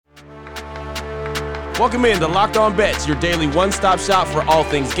Welcome in to Locked On Bets, your daily one-stop shop for all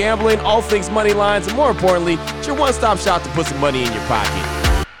things gambling, all things money lines, and more importantly, it's your one-stop shop to put some money in your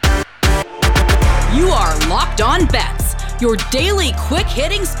pocket. You are Locked On Bets, your daily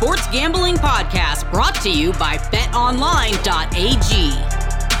quick-hitting sports gambling podcast brought to you by BetOnline.ag.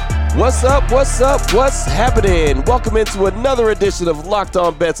 What's up? What's happening? Welcome into another edition of Locked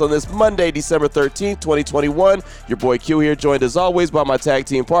On Bets on this Monday, December 13th, 2021. Your boy Q here, joined as always by my tag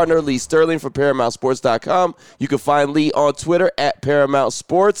team partner, Lee Sterling from ParamountSports.com. You can find Lee on Twitter at Paramount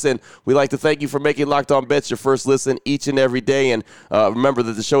Sports, and we'd like to thank you for making Locked On Bets your first listen each and every day. And remember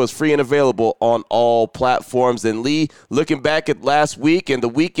that the show is free and available on all platforms. And Lee, looking back at last week and the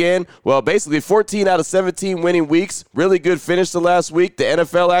weekend, well, basically 14 out of 17 winning weeks. Really good finish to last week. The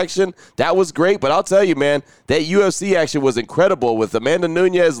NFL action, that was great, but I'll tell you, man, that UFC action was incredible with Amanda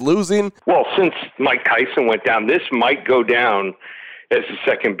Nunes losing. Well, since Mike Tyson went down, this might go down as the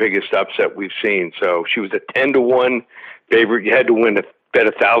second biggest upset we've seen. So she was a 10-1 favorite. You had to bet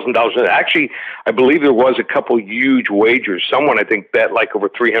 $1,000. Actually, I believe there was a couple huge wagers. Someone, I think, bet like over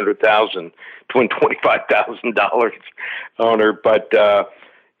 $300,000 to win $25,000 on her. But,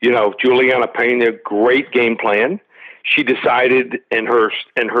 Juliana Pena, great game plan. She decided in her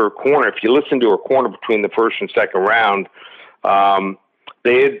corner, if you listen to her corner between the first and second round,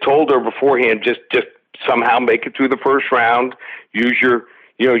 they had told her beforehand, just somehow make it through the first round, use your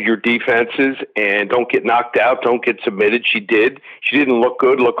defenses, and don't get knocked out, don't get submitted. She did. She didn't look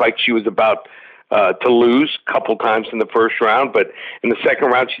good, looked like she was about to lose a couple times in the first round, but in the second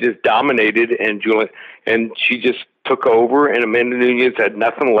round she just dominated, and she just took over, and Amanda Nunes had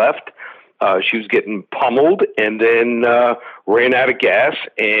nothing left. She was getting pummeled and then ran out of gas.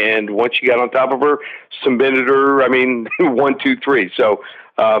 And once she got on top of her, submitted her, 1, 2, 3. So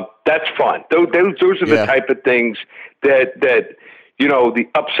that's fun. Those are the type of things that the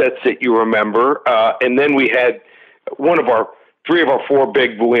upsets that you remember. And then we had three of our four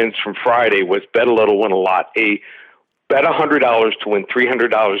big wins from Friday was bet a little, win a lot. Bet $100 to win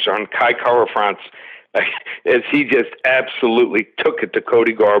 $300 on Kai Kara-France, as he just absolutely took it to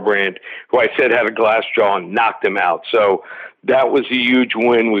Cody Garbrandt, who I said had a glass jaw, and knocked him out. So that was a huge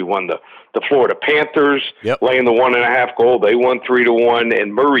win. We won the Florida Panthers, laying the 1.5 goal. They won 3-1.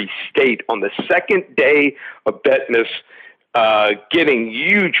 And Murray State on the second day of Betmas, getting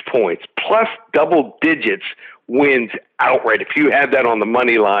huge points, plus double digits wins outright. If you had that on the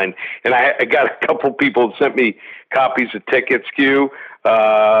money line, and I got a couple people that sent me copies of tickets, Q,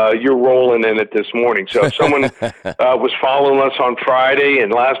 you're rolling in it this morning. So if someone was following us on Friday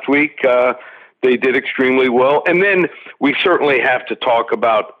and last week, they did extremely well. And then we certainly have to talk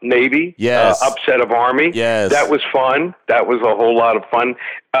about Navy, upset of Army. Yes. That was fun. That was a whole lot of fun.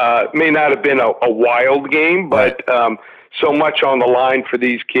 May not have been a wild game, but so much on the line for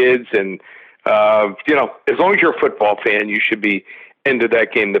these kids. And, as long as you're a football fan, you should be into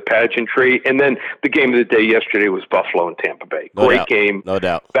that game, the pageantry. And then the game of the day yesterday was Buffalo and Tampa Bay. Great game. No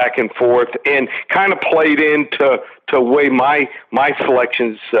doubt. Back and forth, and kind of played into the way my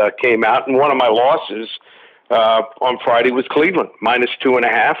selections came out. And one of my losses on Friday was Cleveland,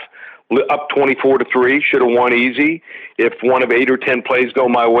 -2.5, up 24-3, should have won easy. If one of 8 or 10 plays go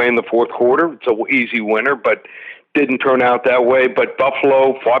my way in the fourth quarter, it's an easy winner, but didn't turn out that way. But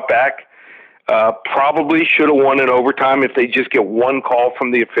Buffalo fought back. Probably should have won in overtime if they just get one call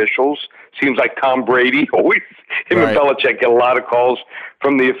from the officials. Seems like Tom Brady always, him and Belichick get a lot of calls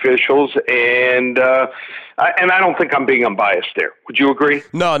from the officials, and I don't think I'm being unbiased there. Would you agree?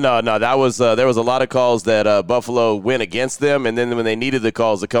 No. That was there was a lot of calls that Buffalo went against them, and then when they needed the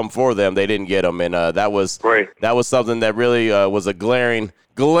calls to come for them, they didn't get them, and that was something that really was a glaring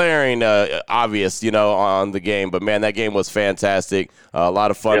obvious, on the game. But, man, that game was fantastic. A lot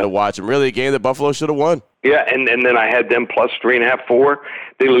of fun to watch, and really a game that Buffalo should have won. Yeah, and then I had them plus 3.5, 4.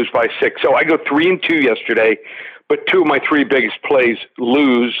 They lose by 6. So I go 3-2 yesterday, but 2 of my 3 biggest plays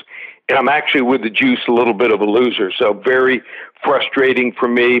lose, and I'm actually with the juice a little bit of a loser. So very frustrating for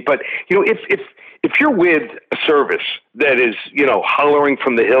me. But, if you're with a service that is, hollering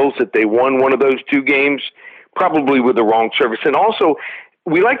from the hills that they won one of those 2 games, probably with the wrong service. And also,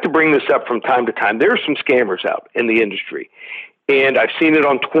 we like to bring this up from time to time. There are some scammers out in the industry. And I've seen it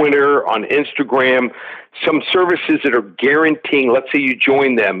on Twitter, on Instagram, some services that are guaranteeing, let's say you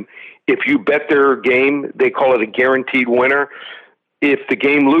join them, if you bet their game, they call it a guaranteed winner. If the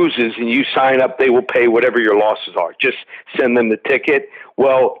game loses and you sign up, they will pay whatever your losses are. Just send them the ticket.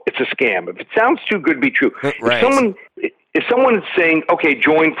 Well, it's a scam. If it sounds too good to be true, Right. If someone is saying, okay,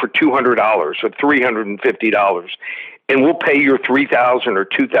 join for $200 or $350, and we'll pay your $3,000 or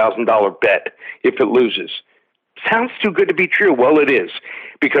 $2,000 bet if it loses. Sounds too good to be true. Well, it is,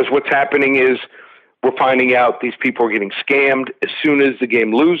 because what's happening is we're finding out these people are getting scammed as soon as the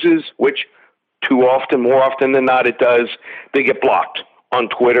game loses, which more often than not it does. They get blocked on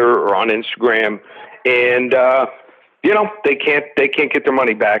Twitter or on Instagram, and they can't get their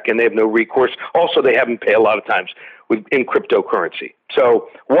money back, and they have no recourse. Also, they haven't paid a lot of times in cryptocurrency. So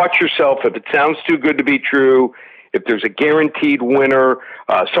watch yourself. If it sounds too good to be true, if there's a guaranteed winner,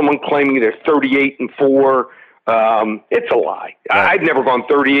 someone claiming they're 38-4. It's a lie. Right. I've never gone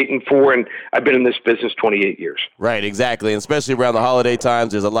 38-4, and I've been in this business 28 years. Right, exactly. And especially around the holiday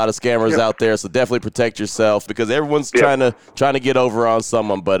times, there's a lot of scammers out there, so definitely protect yourself because everyone's trying to get over on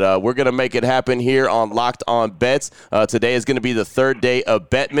someone. But we're going to make it happen here on Locked On Bets. Today is going to be the third day of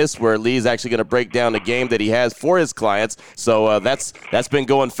Betmas, where Lee's actually going to break down the game that he has for his clients. So that's been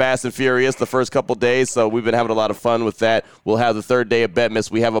going fast and furious the first couple days, so we've been having a lot of fun with that. We'll have the third day of Betmas.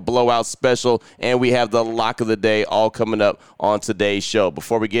 We have a blowout special, and we have the lock of the day all coming up on today's show.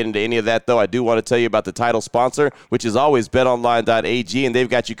 Before we get into any of that, though, I do want to tell you about the title sponsor, which is always betonline.ag, and they've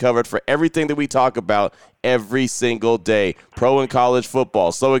got you covered for everything that we talk about every single day. Pro and college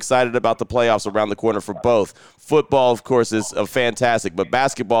football. So excited about the playoffs around the corner for both. Football, of course, is fantastic, but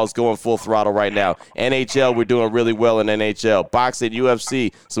basketball is going full throttle right now. NHL, we're doing really well in NHL. Boxing,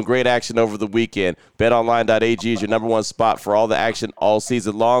 UFC, some great action over the weekend. BetOnline.ag is your number one spot for all the action all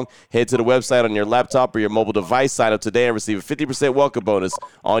season long. Head to the website on your laptop or your mobile device. Sign up today and receive a 50% welcome bonus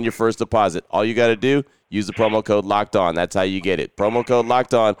on your first deposit. All you got to do, use the promo code Locked On. That's how you get it. Promo code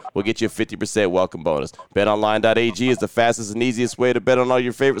Locked On will get you a 50% welcome bonus. BetOnline.ag is the fastest and easiest way to bet on all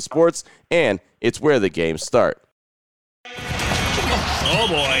your favorite sports, and it's where the games start. Oh,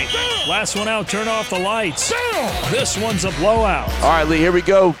 boy. Last one out, turn off the lights. This one's a blowout. All right, Lee, here we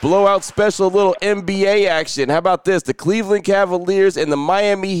go. Blowout special, little NBA action. How about this? The Cleveland Cavaliers and the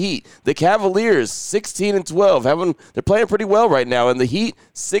Miami Heat. The Cavaliers, 16-12. They're playing pretty well right now. And the Heat,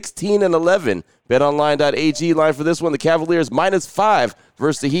 16-11. BetOnline.ag line for this one. The Cavaliers -5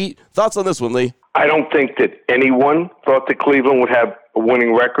 versus the Heat. Thoughts on this one, Lee? I don't think that anyone thought that Cleveland would have a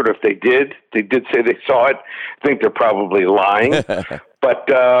winning record. If they did say they saw it. I think they're probably lying. But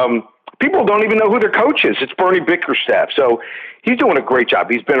people don't even know who their coach is. It's Bernie Bickerstaff. So he's doing a great job.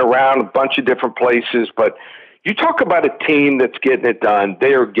 He's been around a bunch of different places. But you talk about a team that's getting it done.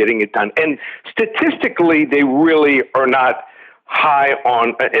 They are getting it done. And statistically, they really are not high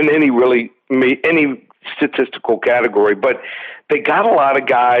on in any statistical category. But they got a lot of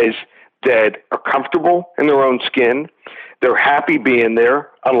guys that are comfortable in their own skin. They're happy being there,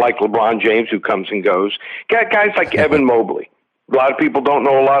 unlike LeBron James, who comes and goes. Got guys like Evan Mobley. A lot of people don't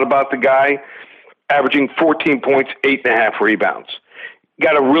know a lot about the guy, averaging 14 points, 8.5 rebounds.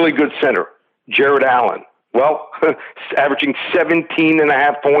 Got a really good center, Jared Allen. Well, averaging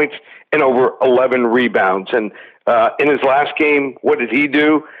 17.5 points and over 11 rebounds. And in his last game, what did he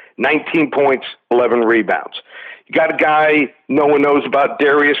do? 19 points, 11 rebounds. You got a guy no one knows about,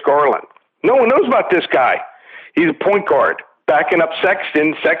 Darius Garland. No one knows about this guy. He's a point guard, backing up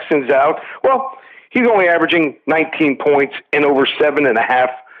Sexton. Sexton's out. Well, he's only averaging 19 points and over 7.5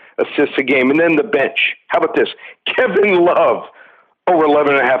 assists a game. And then the bench. How about this? Kevin Love, over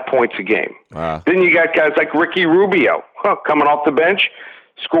 11.5 points a game. Wow. Then you got guys like Ricky Rubio, coming off the bench,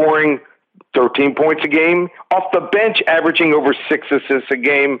 scoring 13 points a game. Off the bench, averaging over 6 assists a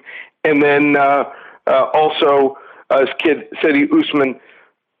game. And then also his kid, Cedi Usman,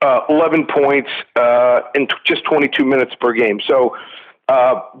 11 points in just 22 minutes per game. So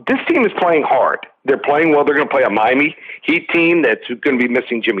this team is playing hard. They're playing well. They're going to play a Miami Heat team that's going to be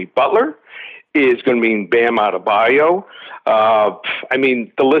missing Jimmy Butler, is going to be Bam Adebayo.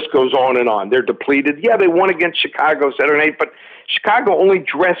 The list goes on and on. They're depleted. Yeah, they won against Chicago Saturday night, but Chicago only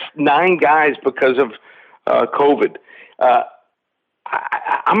dressed 9 guys because of COVID.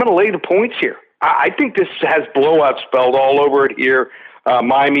 I'm going to lay the points here. I think this has blowout spelled all over it here.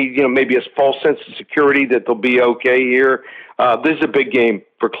 Miami, maybe a false sense of security that they'll be okay here. This is a big game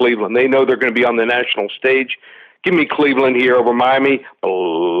for Cleveland. They know they're going to be on the national stage. Give me Cleveland here over Miami.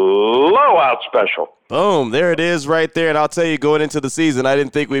 Blowout special. Boom. There it is right there. And I'll tell you, going into the season, I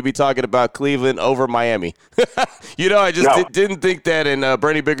didn't think we'd be talking about Cleveland over Miami. I just didn't think that. And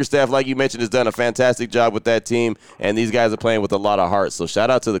Bernie Bickerstaff, like you mentioned, has done a fantastic job with that team. And these guys are playing with a lot of heart. So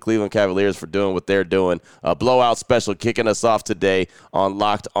shout out to the Cleveland Cavaliers for doing what they're doing. A blowout special kicking us off today on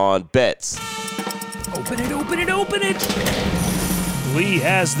Locked On Bets. Open it. Lee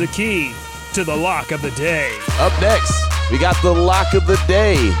has the key to the lock of the day. Up next, we got the lock of the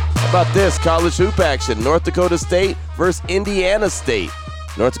day. How about this? College hoop action. North Dakota State versus Indiana State.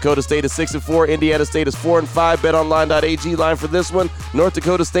 North Dakota State is 6-4. Indiana State is 4-5. BetOnline.ag line for this one. North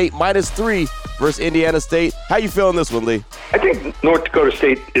Dakota State -3 versus Indiana State. How you feeling this one, Lee? I think North Dakota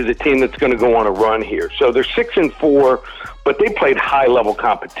State is a team that's going to go on a run here. So they're 6-4, but they played high-level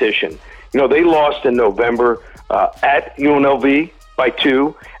competition. They lost in November at UNLV by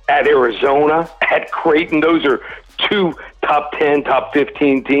 2, at Arizona, at Creighton. Those are 2 top 10, top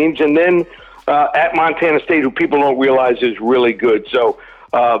 15 teams. And then at Montana State, who people don't realize is really good. So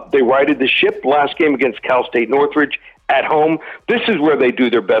they righted the ship last game against Cal State Northridge at home. This is where they do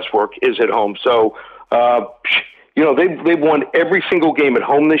their best work, is at home. So, they've won every single game at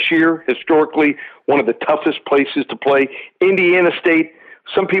home this year. Historically, one of the toughest places to play. Indiana State,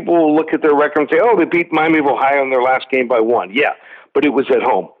 some people will look at their record and say, they beat Miami of Ohio in their last game by 1. Yeah, but it was at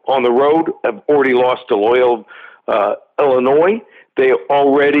home. On the road, have already lost to Loyola, Illinois. They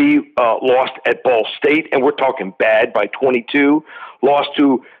already lost at Ball State, and we're talking bad, by 22. Lost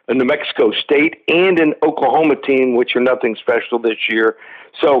to a New Mexico State and an Oklahoma team, which are nothing special this year.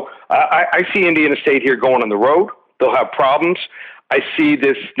 So I see Indiana State here going on the road. They'll have problems. I see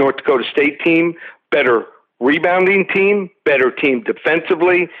this North Dakota State team, better rebounding team, better team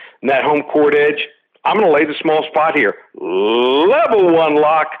defensively, and that home court edge. I'm going to lay the small spot here. Level 1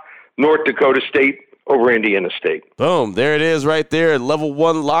 lock, North Dakota State over Indiana State. Boom. There it is right there. Level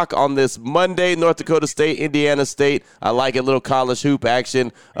 1 lock on this Monday. North Dakota State, Indiana State. I like it. Little college hoop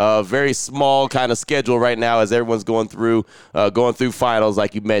action. Very small kind of schedule right now as everyone's going through finals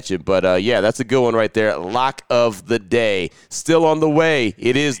like you mentioned. But, yeah, that's a good one right there. Lock of the day. Still on the way.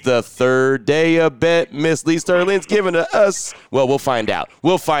 It is the third day of bet Miss Lee Sterling's giving to us. Well, we'll find out.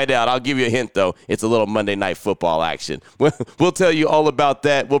 I'll give you a hint, though. It's a little Monday Night Football action. We'll tell you all about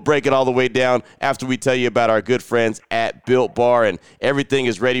that. We'll break it all the way down after we tell you about our good friends at Built Bar, and everything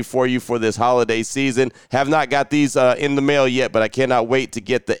is ready for you for this holiday season. Have not got these in the mail yet, but I cannot wait to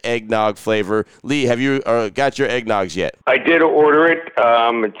get the eggnog flavor. Lee, have you got your eggnogs yet? I did order it.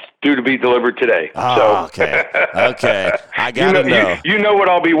 It's due to be delivered today. Okay. I gotta know. You know what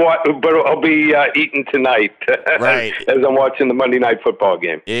I'll be eating tonight. Right. As I'm watching the Monday Night Football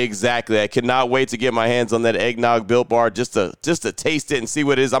game. Exactly. I cannot wait to get my hands on that eggnog Built Bar just to taste it and see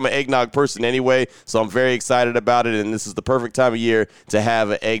what it is. I'm an eggnog person anyway, so I'm very excited about it, and this is the perfect time of year to have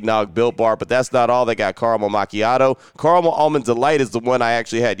an eggnog Built Bar. But that's not all. They got caramel macchiato. Caramel almond delight is the one I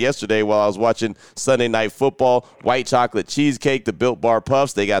actually had yesterday while I was watching Sunday Night Football. White chocolate cheesecake, the Built Bar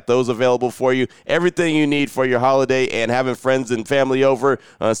puffs. They got those available for you. Everything you need for your holiday and having friends and family over.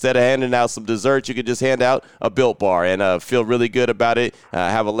 Instead of handing out some desserts, you could just hand out a Built Bar and feel really good about it.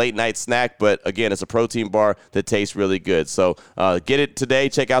 Have a late night snack, but again, it's a protein bar that tastes really good. So get it today.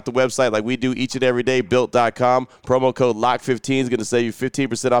 Check out the website like we do each and every day, Built.com. Promo code LOCK15 is going to save you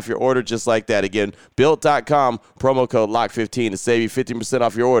 15% off your order just like that. Again, Built.com, promo code LOCK15 to save you 15%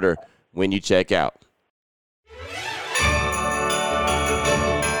 off your order when you check out.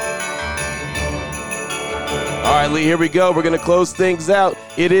 All right, Lee, here we go. We're going to close things out.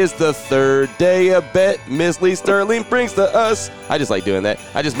 It is the third day of bet Miss Lee Sterling brings to us. I just like doing that.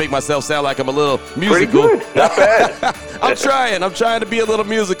 I just make myself sound like I'm a little musical. Pretty good. Not bad. I'm trying to be a little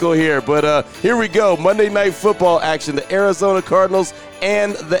musical here. But here we go. Monday Night Football action. The Arizona Cardinals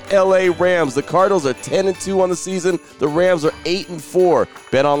and the LA Rams. The Cardinals are 10-2 on the season. The Rams are 8-4.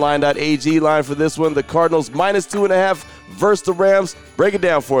 BetOnline.ag line for this one. The Cardinals -2.5 versus the Rams. Break it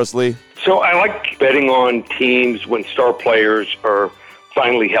down for us, Lee. So I like betting on teams when star players are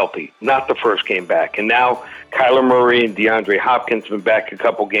finally healthy, not the first game back. And now Kyler Murray and DeAndre Hopkins have been back a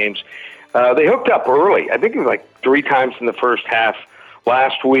couple games. They hooked up early. I think it was like 3 times in the first half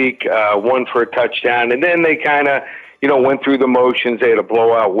last week, one for a touchdown. And then they kind of, went through the motions. They had a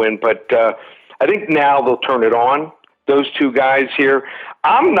blowout win. But I think now they'll turn it on, those two guys here.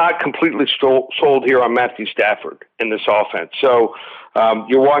 I'm not completely sold here on Matthew Stafford in this offense. So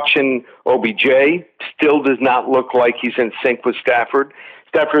you're watching OBJ, still does not look like he's in sync with Stafford.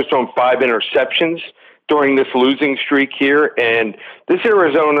 Stafford's thrown 5 interceptions during this losing streak here. And this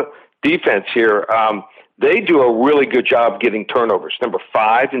Arizona defense here, they do a really good job getting turnovers. Number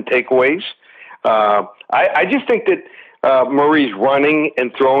 5 in takeaways. I just think that Murray's running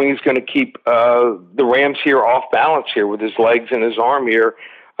and throwing is going to keep the Rams here off balance here with his legs and his arm here.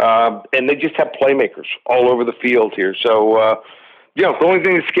 And they just have playmakers all over the field here. So, the only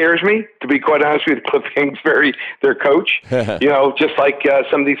thing that scares me, to be quite honest with you, Cliff Kingsbury, their coach, just like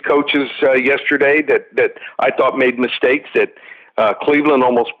some of these coaches yesterday that I thought made mistakes, that Cleveland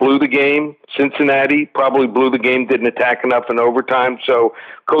almost blew the game. Cincinnati probably blew the game, didn't attack enough in overtime. So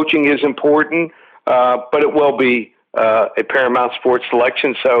coaching is important, but it will be a Paramount Sports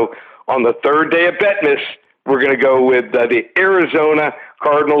selection. So on the third day of Betmas, We're going to go with the Arizona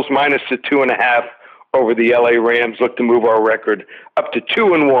Cardinals minus the 2.5 over the LA Rams. Look to move our record up to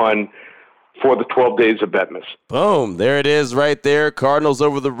 2-1 for the 12 days of Betmas. Boom. There it is right there. Cardinals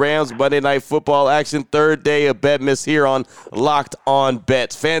over the Rams, Monday Night Football action, third day of Betmas here on Locked On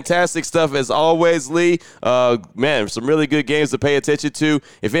Bets. Fantastic stuff as always, Lee. Man, some really good games to pay attention to.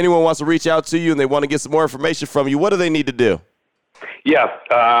 If anyone wants to reach out to you and they want to get some more information from you, what do they need to do?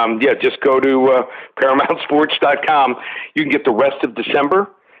 Just go to ParamountSports.com. You can get the rest of December,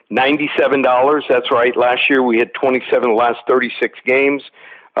 $97. That's right. Last year we had 27 of the last 36 games.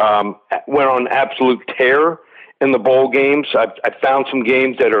 Went on absolute tear in the bowl games. I found some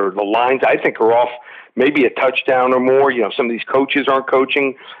games that are the lines I think are off maybe a touchdown or more. You know, some of these coaches aren't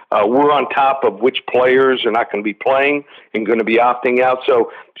coaching. We're on top of which players are not going to be playing and going to be opting out.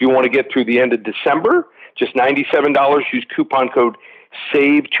 So if you want to get through the end of December, just $97. Use coupon code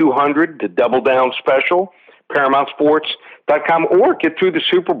SAVE200 to double down special, ParamountSports.com, or get through the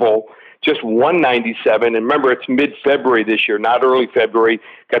Super Bowl, just $197. And remember, it's mid-February this year, not early February.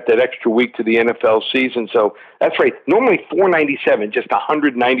 Got that extra week to the NFL season. So that's right. Normally $497, just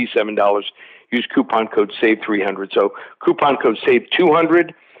 $197. Use coupon code SAVE300. So coupon code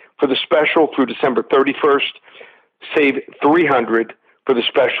SAVE200 for the special through December 31st. SAVE300 for the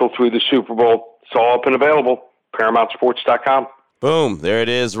special through the Super Bowl. It's all up and available. ParamountSports.com. Boom. There it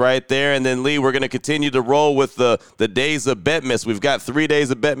is right there. And then, Lee, we're going to continue to roll with the days of Betmas. We've got 3 days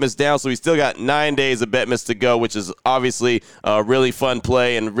of Betmas down, so we still got 9 days of Betmas to go, which is obviously really fun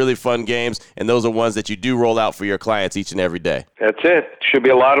play and really fun games. And those are ones that you do roll out for your clients each and every day. That's it. Should be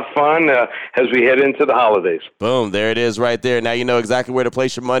a lot of fun as we head into the holidays. Boom. There it is right there. Now you know exactly where to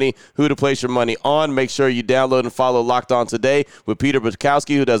place your money, who to place your money on. Make sure you download and follow Locked On Today with Peter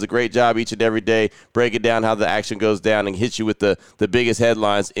Bukowski, who does a great job each and every day breaking down how the action goes down and hits you with the biggest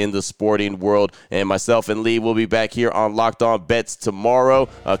headlines in the sporting world. And myself and Lee will be back here on Locked On Bets tomorrow,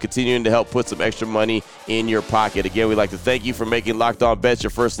 continuing to help put some extra money in your pocket. Again, we'd like to thank you for making Locked On Bets your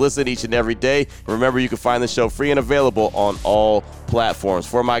first listen each and every day. And remember, you can find the show free and available on all platforms.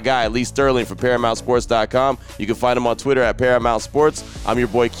 For my guy, Lee Sterling from ParamountSports.com, you can find him on Twitter at Paramount Sports. I'm your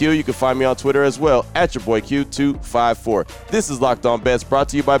boy Q. You can find me on Twitter as well at your boy Q254. This is Locked On Bets, brought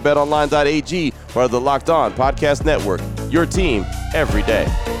to you by BetOnline.ag, part of the Locked On Podcast Network. Your team every day.